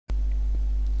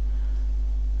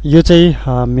यो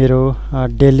चाहिँ मेरो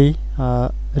daily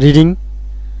reading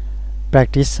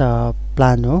practice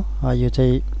plan हो। यो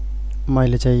चाहिँ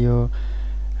मैले चाहिँ यो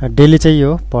डेली चाहिँ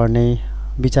यो पढ्ने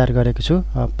विचार गरेको छु,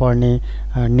 पढ्ने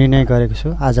निर्णय गरेको छु।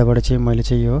 आजबाट चाहिँ मैले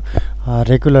चाहिँ यो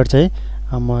रेगुलर चाहिँ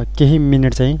म केही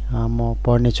मिनेट चाहिँ म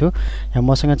पढ्ने छु। यहाँ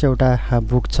मसँग चाहिँ एउटा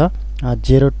बुक छ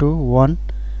 0 to 1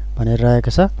 भनेर रहेको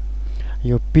छ।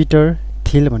 यो पिटर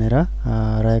थिल भनेर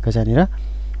रहेको छ यहाँनिर,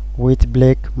 विथ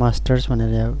ब्लेक मास्टर्स भनेर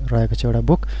रहेको छ एउटा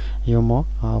बुक। यो म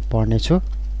पढ्ने छु।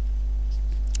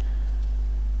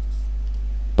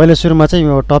 पहिला सुरुमा चाहिँ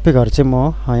यो टपिकहरु चाहिँ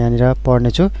म यहाँनिर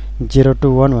पढ्ने छु। 0 to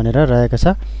 1 भनेर रहेको छ।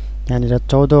 यहाँनिर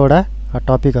 14 वटा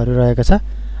टपिकहरु रहेको छ।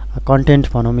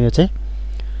 कन्टेन्ट भनौँ यो चाहिँ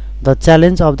the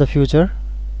challenge of the future,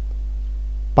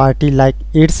 party like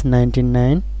it's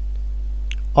 99,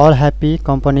 all happy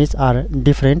companies are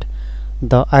different,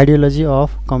 the ideology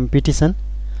of competition,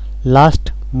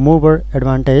 last mover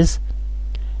advantage,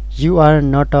 you are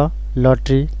not a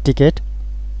lottery ticket,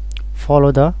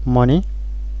 follow the money,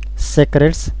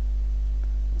 secrets,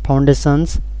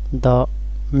 foundations, the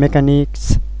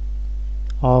mechanics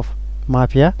of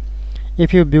mafia,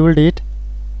 if you build it,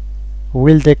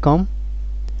 will they come,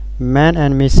 man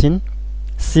and machine,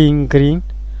 seeing green,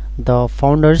 the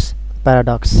founders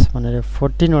paradox भनेर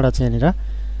 14 वटा चाहिँ यहाँनिर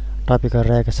टपिकहरु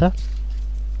रहेको छ।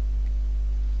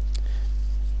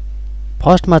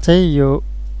 फर्स्टमा चाहिँ यो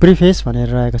preface भनेर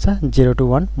रहेको छ 0 to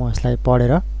 1। म यसलाई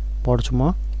पढ्छु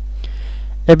म।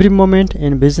 Every moment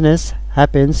in business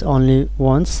happens only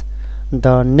ones, the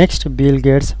next Bill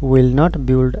Gates will not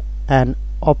build an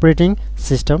operating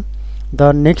system, the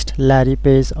next Larry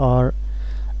page or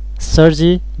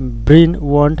Sergey Brin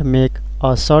won't make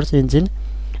a search engine,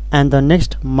 and the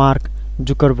next Mark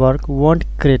Zuckerberg won't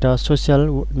create a social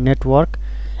network.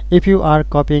 If you are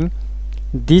copying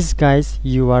these guys,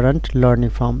 you aren't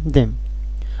learning from them.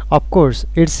 Of course,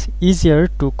 it's easier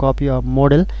to copy a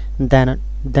model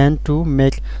than to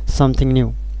make something new.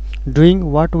 Doing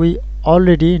what we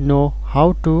already know how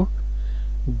to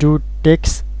do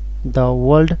takes the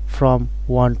world from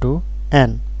 1 to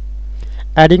n.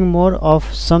 Adding more of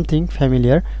something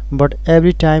familiar, but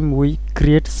every time we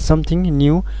create something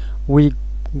new we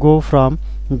go from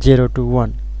 0 to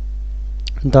 1.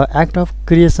 The act of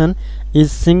creation is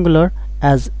singular,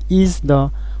 as is the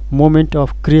moment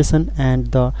of creation, and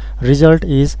the result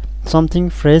is something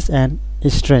fresh and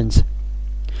strange.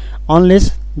 Unless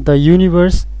they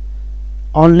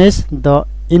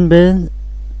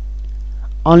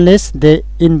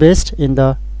invest in the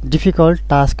difficult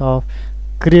task of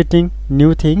creating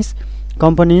new things,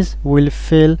 companies will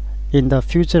fail in the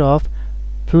future,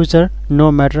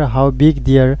 no matter how big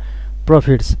their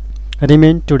profits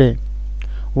remain today.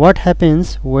 What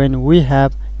happens when we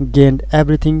have gained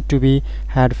everything to be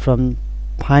had from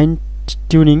fine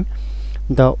tuning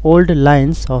the old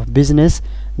lines of business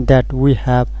that we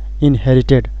have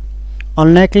inherited?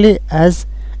 Unlikely as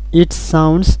it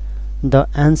sounds, the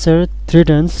answer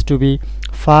threatens to be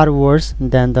far worse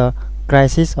than the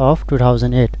crisis of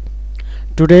 2008.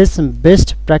 Today's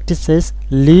best practices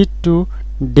lead to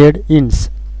dead ends.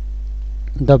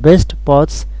 The best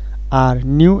paths are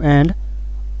new and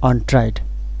untried.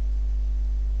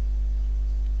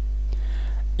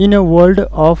 In a world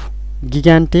of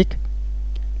gigantic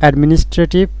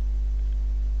administrative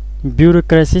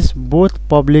bureaucracies, both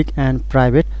public and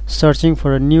private, searching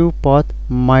for a new path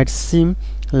might seem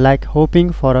like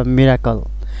hoping for a miracle.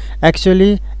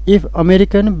 Actually, if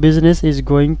American business is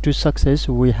going to success,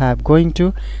 we have going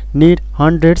to need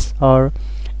hundreds or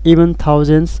even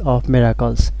thousands of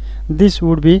miracles. This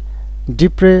would be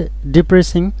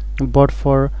depressing, but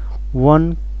for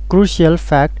one crucial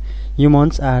fact: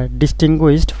 humans are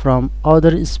distinguished from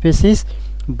other species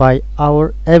by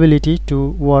our ability to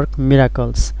work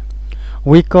miracles.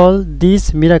 We call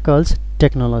these miracles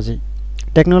technology.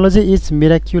 Technology is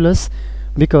miraculous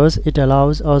because it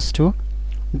allows us to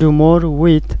do more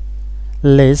with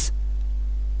less.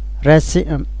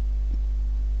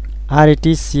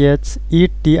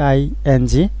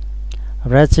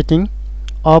 Ratcheting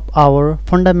up our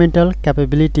fundamental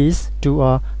capabilities to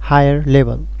a higher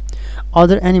level.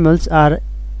 Other animals are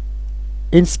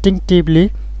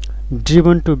instinctively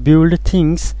driven to build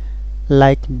things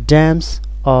like dams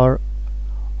or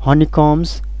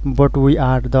honeycombs, but we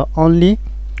are the only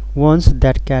ones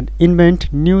that can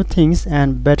invent new things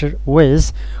and better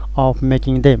ways of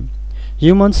making them.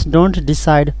 Humans don't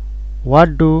decide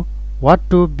what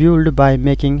to build by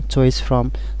making choice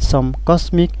from some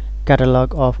cosmic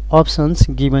catalog of options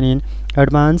given in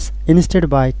advance. Instead,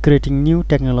 by creating new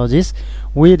technologies,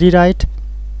 we rewrite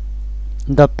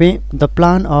the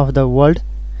plan of the world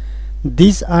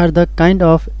These are the kind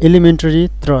of elementary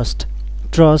truths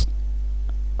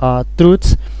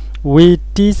we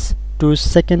teach to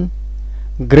second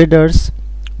graders,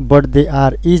 but they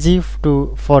are easy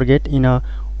to forget in a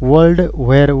world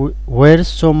where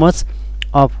so much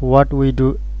of what we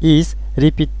do is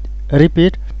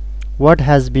repeat what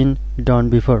has been done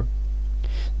before.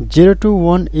 0 to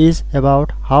 1 is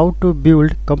about how to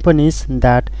build companies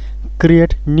that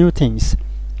create new things.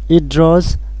 It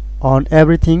draws on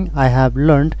everything I have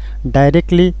learned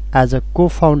directly as a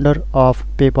co-founder of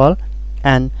PayPal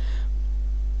and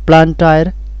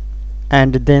Plantair,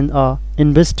 and then a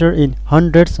investor in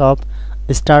hundreds of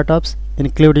startups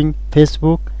including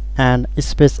Facebook and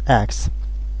SpaceX.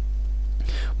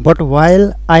 But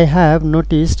while I have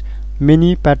noticed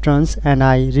many patterns and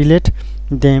I relate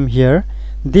them here,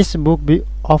 this book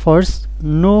offers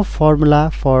no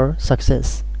formula for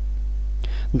success.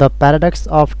 The paradox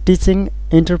of teaching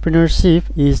entrepreneurship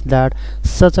is that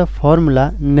such a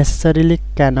formula necessarily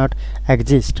cannot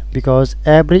exist because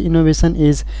every innovation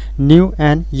is new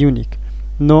and unique.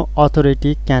 No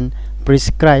authority can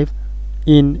prescribe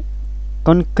in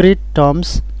concrete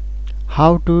terms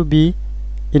how to be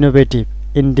innovative.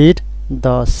 Indeed,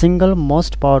 the single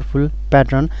most powerful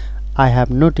pattern I have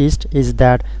noticed is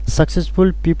that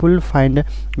successful people find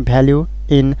value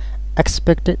in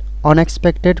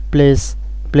unexpected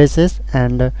places,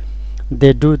 and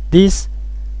they do this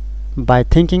by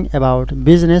thinking about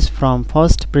business from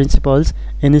first principles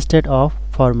instead of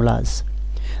formulas.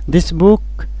 This book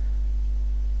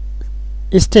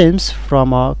stems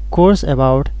from a course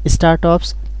about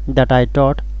startups that I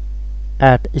taught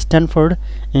at Stanford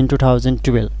in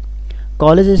 2012.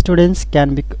 College students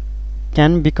can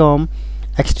become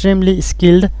extremely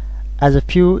skilled as a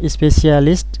few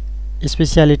specialties,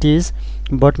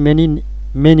 but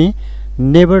many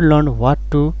never learn what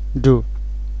to do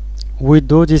with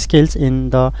those skills in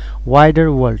the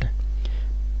wider world.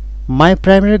 My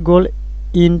primary goal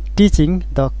in teaching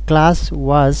the class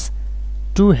was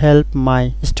to help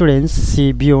my students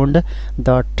see beyond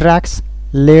the tracks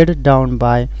laid down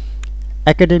by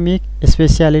academic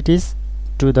specialties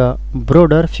to the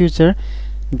broader future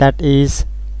that is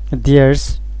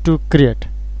theirs to create.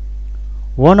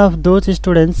 One of those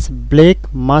students,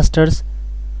 Blake Masters,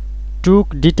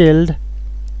 took detailed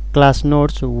class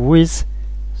notes which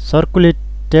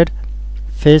circulated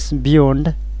face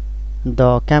beyond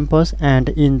the campus, and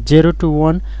in 0 to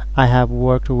 1 I have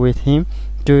worked with him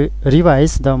to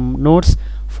revise the notes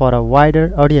for a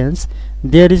wider audience.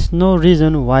 There is no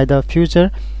reason why the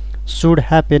future should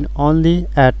happen only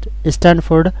at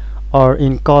Stanford or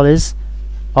in college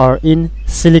or in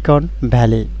Silicon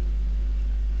Valley.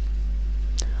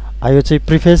 यो चाहिँ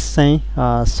preface चाहिँ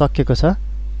सकिएको छ।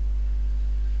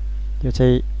 यो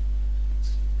चाहिँ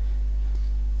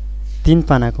 3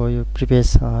 पानाको यो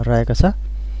preface रहेको छ।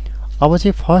 अब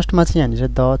चाहिँ फर्स्टमा चाहिँ यहाँनिर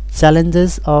the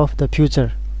challenges of the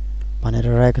future भनेर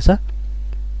रहेको छ।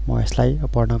 म यसलाई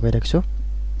पढ्न गइरहेको छु।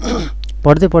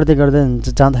 पढ्दै गर्दै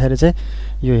जाँदाखेरि चाहिँ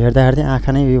यो हेर्दै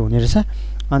आँखा नै यो हुने रहेछ,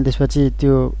 अनि त्यसपछि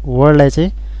त्यो वर्डलाई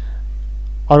चाहिँ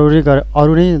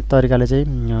अरू नै तरिकाले चाहिँ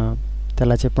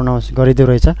त्यसलाई चाहिँ प्रोनाउन्स गरिदियो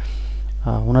रहेछ।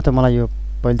 हुन त मलाई यो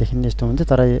पहिलेदेखि नै यस्तो हुन्थ्यो,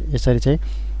 तर यसरी चाहिँ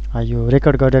यो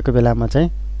रेकर्ड गरेको बेलामा चाहिँ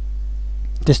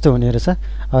त्यस्तो हुने रहेछ।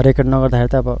 रेकर्ड नगर्दाखेरि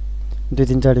त अब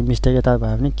 2-3 चोटि मिस्टेक यता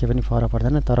भयो भने के पनि फरक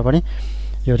पर्दैन, तर पनि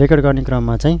यो रेकर्ड गर्ने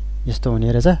क्रममा चाहिँ यस्तो हुने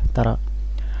रहेछ। तर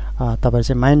तपाईहरु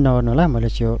चाहिँ माइन्ड नगर्नु होला, मैले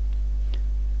चाहिँ यो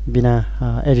बिना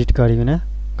एडिट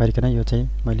गरिकन यो चाहिँ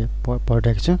मैले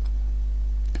पढिरहेको छु।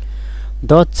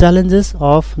 The challenges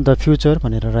of the future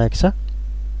भनेर रहेको छ।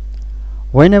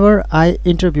 Whenever I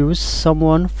interview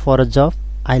someone for a job,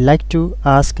 I like to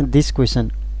ask this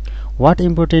question: what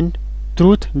important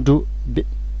truth do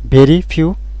very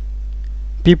few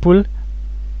people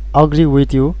agree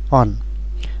with you on?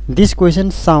 This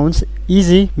question sounds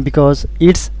easy because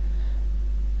it's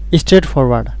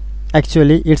straightforward.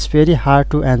 Actually, it's very hard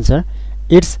to answer.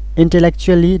 It's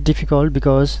intellectually difficult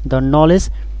because the knowledge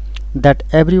that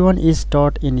everyone is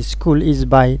taught in school is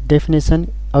by definition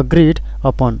agreed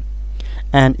upon,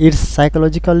 and it's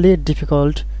psychologically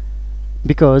difficult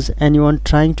because anyone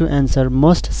trying to answer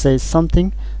must say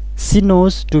something she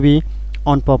knows to be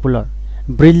unpopular.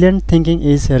 Brilliant thinking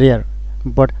is rare,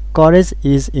 but courage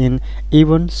is in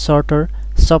even shorter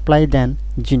supply than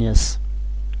genius.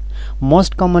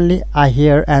 Most commonly, I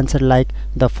hear answer like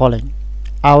the following: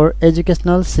 our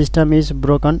educational system is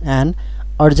broken and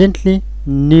urgently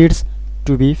needs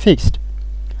to be fixed.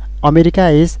 America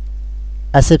is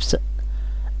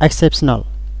exceptional.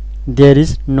 There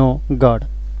is no God.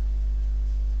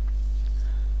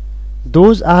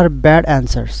 Those are bad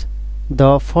answers.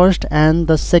 The first and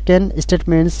the second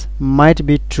statements might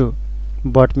be true,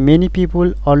 but many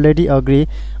people already agree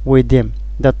with them.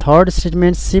 The third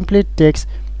statement simply takes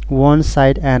one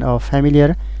side and a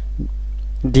familiar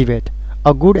debate.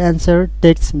 A good answer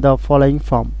takes the following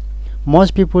form: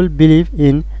 most people believe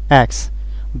in X,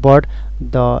 but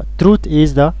the truth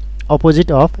is the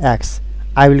opposite of X.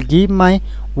 I will give my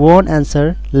own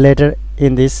answer later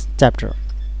in this chapter.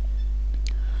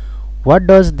 What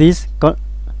does this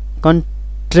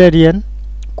contrarian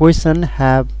question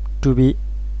have to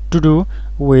do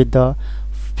with the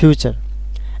future?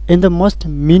 In the most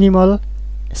minimal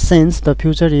sense, the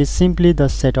future is simply the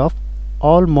set of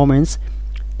all moments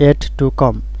yet to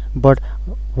come. But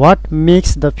what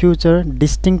makes the future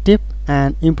distinctive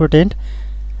and important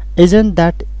isn't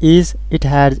that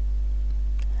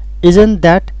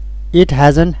it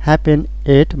hasn't happened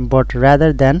yet, but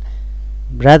rather that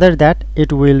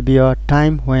it will be a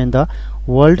time when the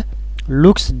world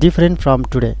looks different from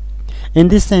today. In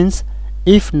this sense,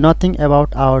 if nothing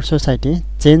about our society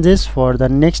changes for the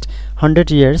next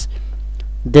 100 years,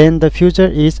 then the future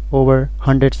is over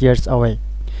 100 years away.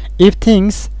 If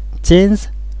things change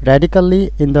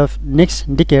radically in the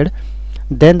next decade,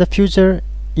 then the future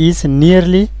is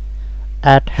nearly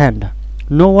at hand.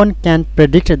 No one can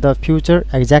predict the future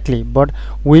exactly, but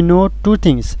we know two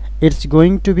things: it's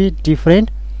going to be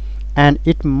different and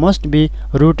it must be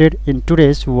rooted in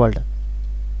today's world.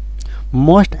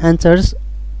 Most answers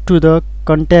to the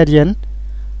contrarian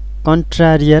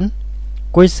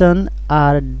question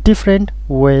are different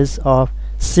ways of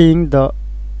seeing the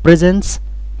present.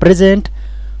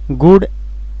 Good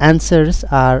answers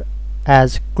are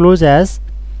as close as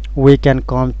we can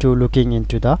come to looking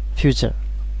into the future.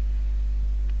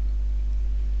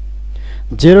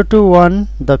 0 to 1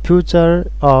 the future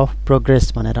of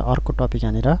progress भनेर अर्को topic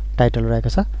यहाँनिर title रहेको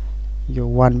छ। यो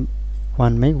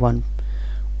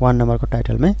 1 नम्बरको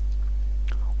टाइटलमै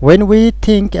When we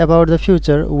think about the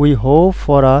future, we hope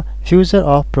for a future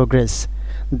of progress.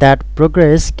 That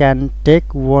progress can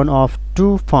take one of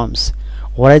two forms: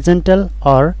 horizontal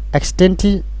or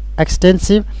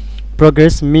extensive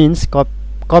progress means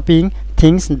copying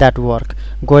things that work,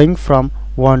 going from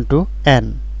 1 to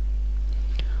n.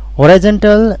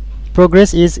 Horizontal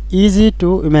progress is easy to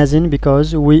imagine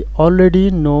because we already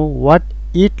know what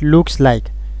it looks like.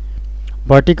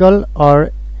 Vertical or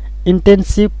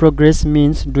intensive progress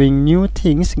means doing new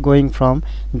things, going from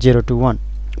 0 to 1.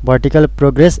 Vertical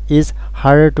progress is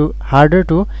harder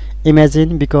to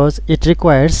imagine because it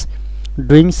requires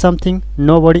doing something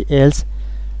nobody else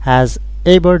has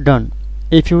ever done.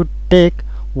 If you take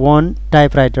one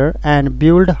typewriter and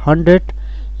build 100,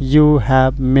 you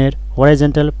have made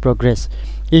horizontal progress.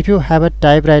 If you have a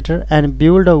typewriter and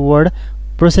build a word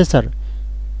processor,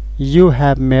 you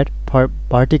have made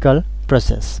vertical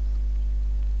process.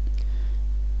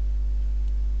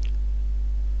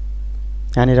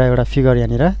 यहाँनिर एउटा figure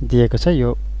यहाँनिर दिएको छ।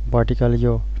 यो vertical,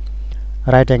 यो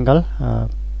right angle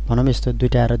भनौँ यस्तो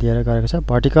दुईटा arrow दिएर गरेको छ।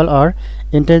 भर्टिकल और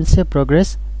intensive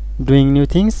progress doing new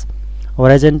things,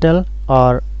 होराइजन्टल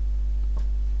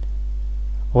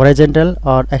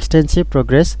और extensive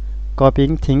progress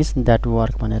cupping things that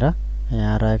work भनेर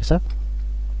यहाँ रहेको छ।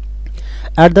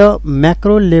 At the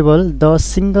macro level the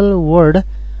single word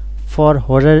for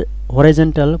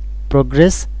होराइजन्टल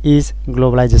progress is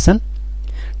globalisation,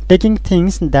 taking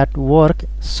things that work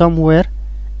somewhere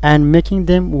and making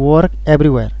them work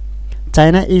everywhere.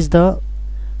 China is the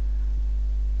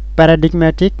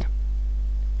paradigmatic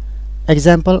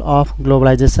example of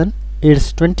globalization. Its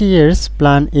 20 years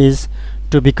plan is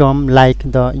to become like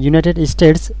the United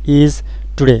States is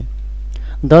today.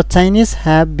 The Chinese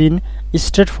have been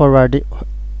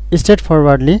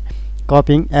straightforwardly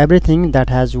copying everything that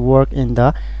has worked in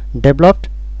the developed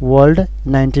world.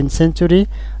 19th century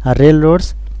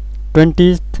railroads,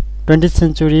 20th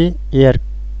century air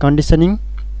conditioning,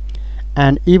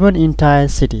 and even entire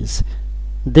cities.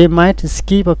 They might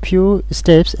skip a few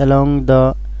steps along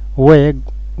the way,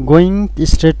 going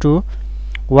straight to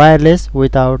wireless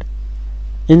without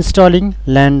installing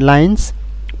landlines,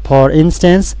 for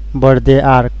instance, but they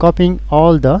are copying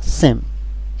all the same.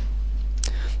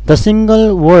 The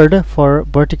single word for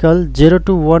vertical 0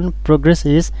 to 1 progress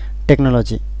is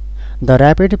technology. The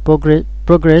rapid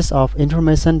progress of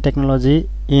information technology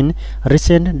in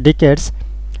recent decades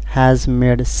has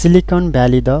made Silicon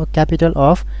Valley the capital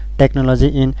of technology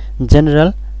in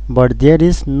general, but there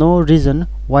is no reason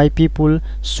why people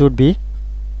should be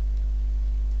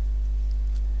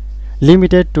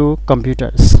limited to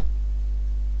computers.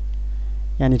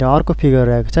 यहाँनिर अर्को figure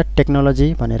रहेको छ।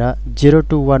 Technology भनेर 0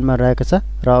 to 1 मा रहेको छ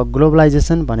र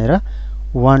globalisation भनेर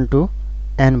 1 to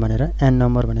n भनेर n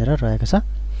नम्बर भनेर रहेको छ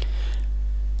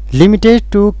limited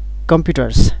to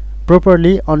computers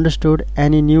properly understood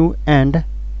any new and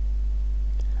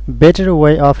better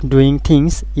way of doing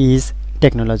things is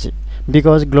technology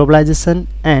because globalization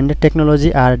and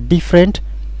technology are different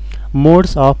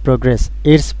modes of progress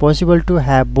it's possible to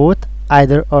have both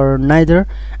either or neither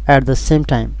at the same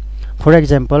time for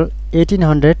example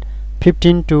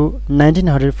 1815 to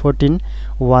 1914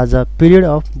 was a period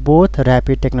of both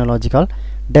rapid technological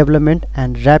development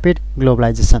and rapid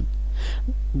globalization.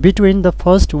 Between the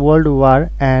First World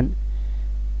War and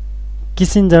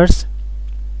Kissinger's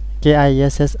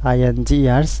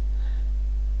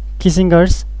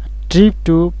Kissinger's trip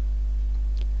to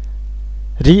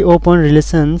reopen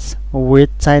relations with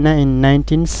China in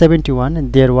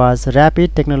 1971, there was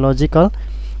rapid technological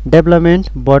development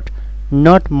but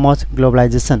not much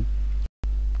globalization.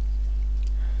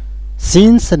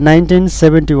 Since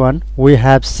 1971, we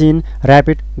have seen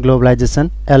rapid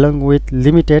globalization along with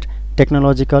limited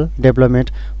technological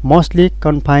development, mostly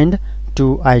confined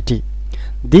to IT.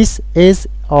 This age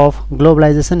of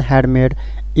globalization had made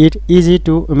it easy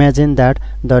to imagine that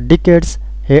the decades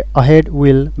ahead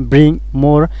will bring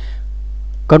more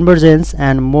convergence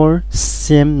and more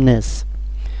sameness.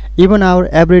 Even our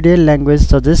everyday language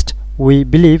suggests we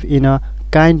believe in a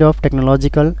kind of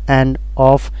technological end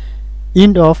of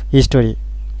history.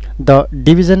 The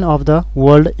division of the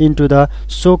world into the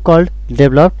so-called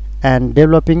developed and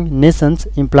developing nations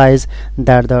implies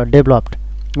that the developed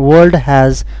world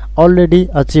has already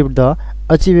achieved the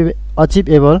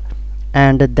achievable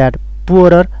and that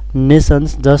poorer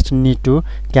nations just need to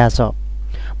catch up.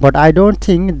 But I don't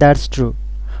think that's true.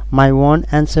 My one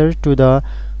answer to the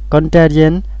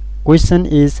contrarian question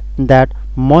is that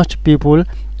most people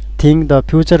think the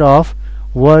future of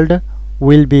world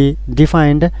will be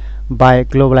defined by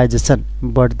globalization,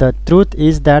 but the truth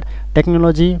is that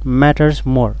technology matters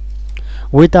more.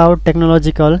 Without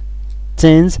technological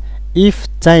change, if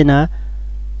China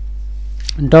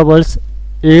doubles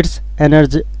its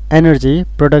energy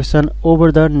production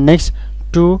over the next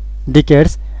 2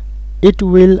 decades, it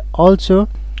will also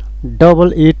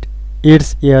double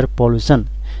its air pollution.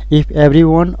 If every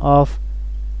one of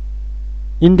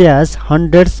India's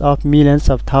hundreds of millions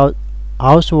of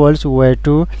households were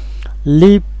to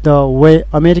live the way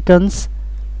Americans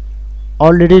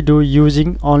already do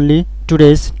using only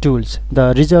today's tools,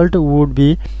 the result would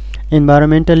be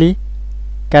environmentally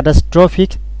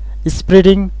catastrophic.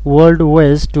 Spreading world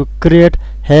ways to create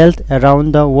health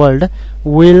around the world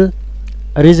will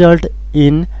result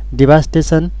in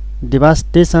devastation,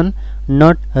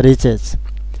 not riches.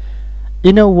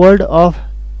 In a world of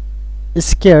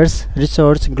scarce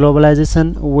resource,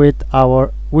 globalization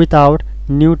without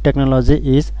new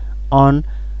technology is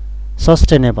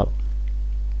unsustainable.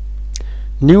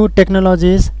 New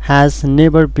technologies has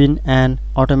never been an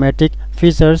automatic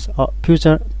feature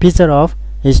of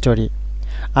history.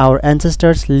 Our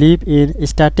ancestors lived in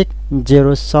static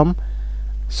zero-sum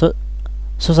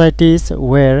societies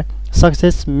where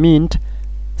success meant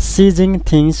seizing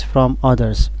things from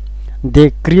others.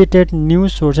 They created new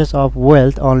sources of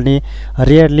wealth only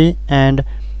rarely, and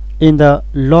in the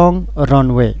long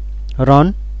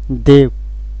run they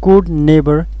could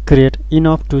never create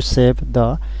enough to save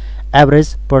the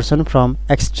average person from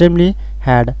extremely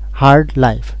hard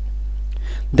life.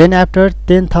 Then after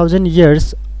 10,000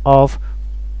 years of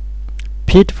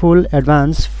fitful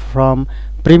advance from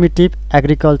primitive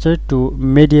agriculture to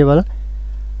medieval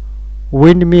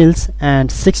windmills and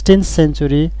 16th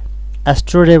century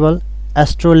astrolabe,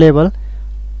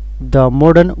 the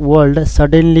modern world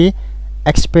suddenly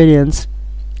experienced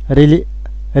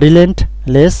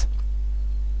relentless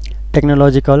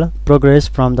technological progress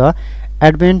from the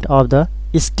advent of the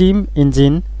steam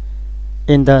engine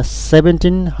in the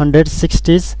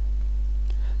 1760s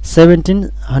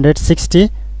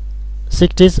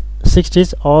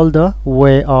all the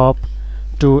way up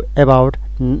to about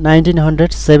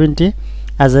 1970.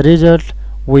 As a result,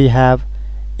 we have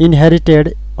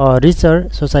inherited a richer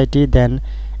society than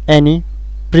any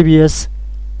previous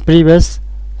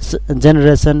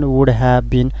generation would have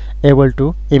been able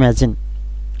to imagine.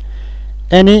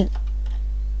 Any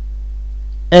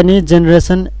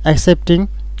generation excepting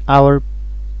our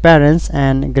parents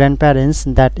and grandparents,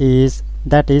 that is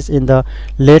in the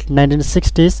late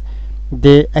 1960s,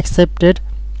 they accepted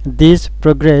this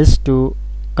progress to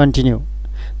continue.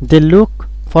 They looked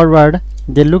forward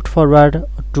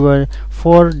to a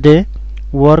 4-day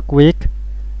work week,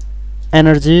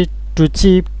 energy to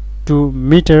cheap to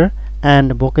meter,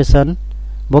 and vacations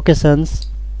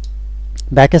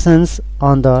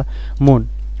on the moon.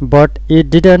 But it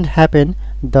didn't happen.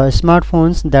 The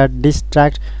smartphones that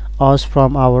distract us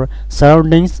from our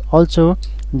surroundings also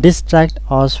distract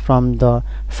us from the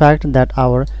fact that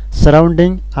our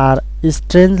surroundings are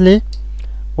strangely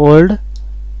old.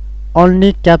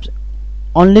 Only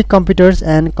only computers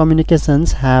and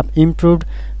communications have improved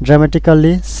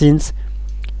dramatically since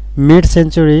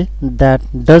mid-century. That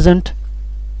doesn't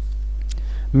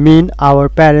mean our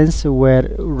parents were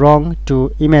wrong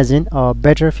to imagine a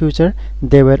better future.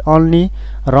 They were only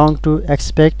wrong to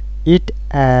expect it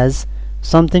as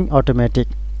something automatic.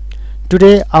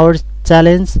 Today, our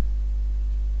challenge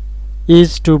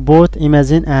is to both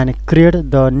imagine and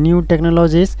create the new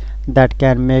technologies that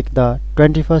can make the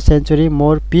 21st century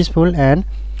more peaceful and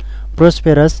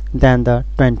prosperous than the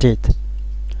 20th.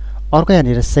 अर्को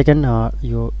यहाँनिर second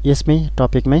यो यसमै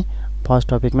टपिकमै first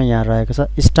टपिकमै यहाँ रहेको छ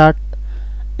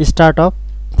startup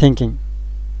thinking.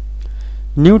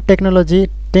 New technology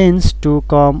tends to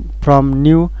come from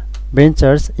new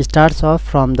ventures. Starts off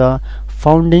from the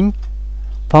founding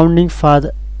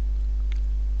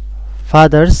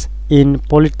fathers in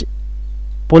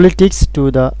politics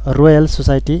to the Royal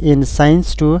Society, in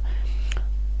science to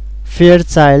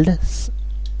Fairchild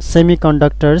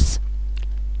Semiconductors,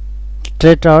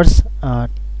 Traitorous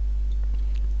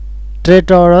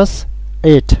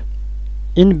 8.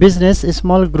 In business,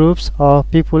 small groups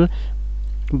of people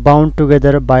bound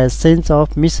together by a sense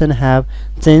of mission have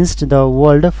changed the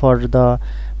world for the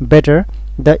better.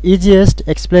 The easiest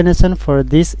explanation for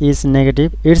this is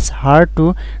negative. It's hard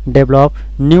to develop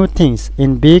new things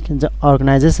in big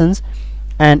organizations,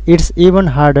 and it's even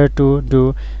harder to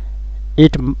do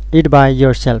it by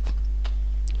yourself.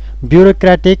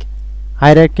 Bureaucratic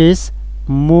hierarchies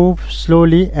move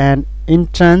slowly, and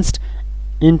interests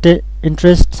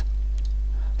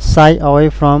shy away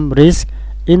from risk.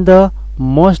 In the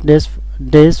most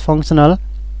days functional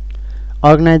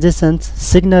organizations,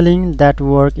 signaling that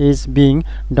work is being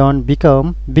done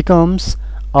becomes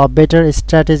a better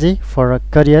strategy for a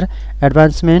career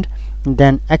advancement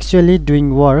than actually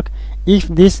doing work. If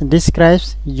this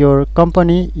describes your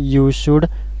company, you should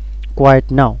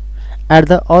quit now. At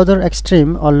the other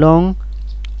extreme, a long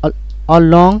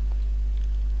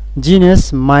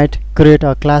genius might create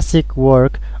a classic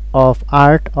work of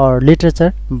art or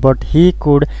literature, but he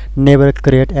could never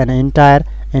create an entire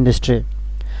industry.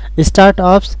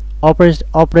 Startups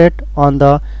operate on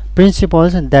the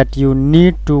principles that you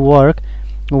need to work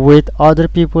with other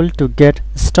people to get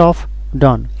stuff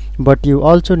done, but you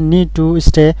also need to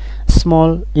stay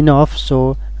small enough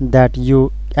so that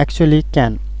you actually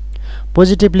can.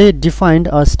 Positively defined,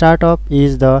 a startup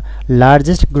is the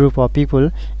largest group of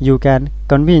people you can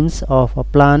convince of a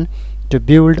plan to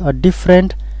build a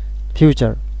different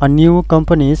future. A new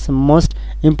company's most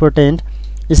important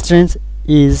strength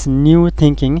is new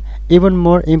thinking. Even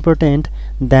more important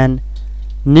than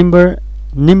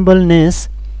nimbleness,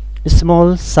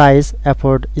 small size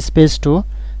afford space to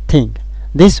think.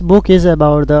 This book is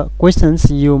about the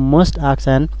questions you must ask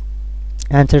and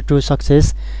answer to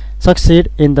succeed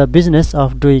in the business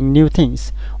of doing new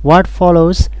things. What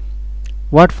follows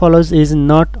is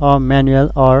not a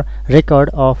manual or record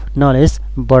of knowledge,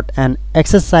 but an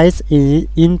exercise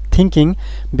in thinking,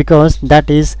 because that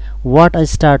is what a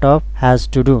startup has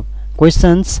to do.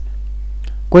 Questions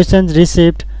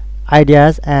received,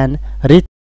 ideas, and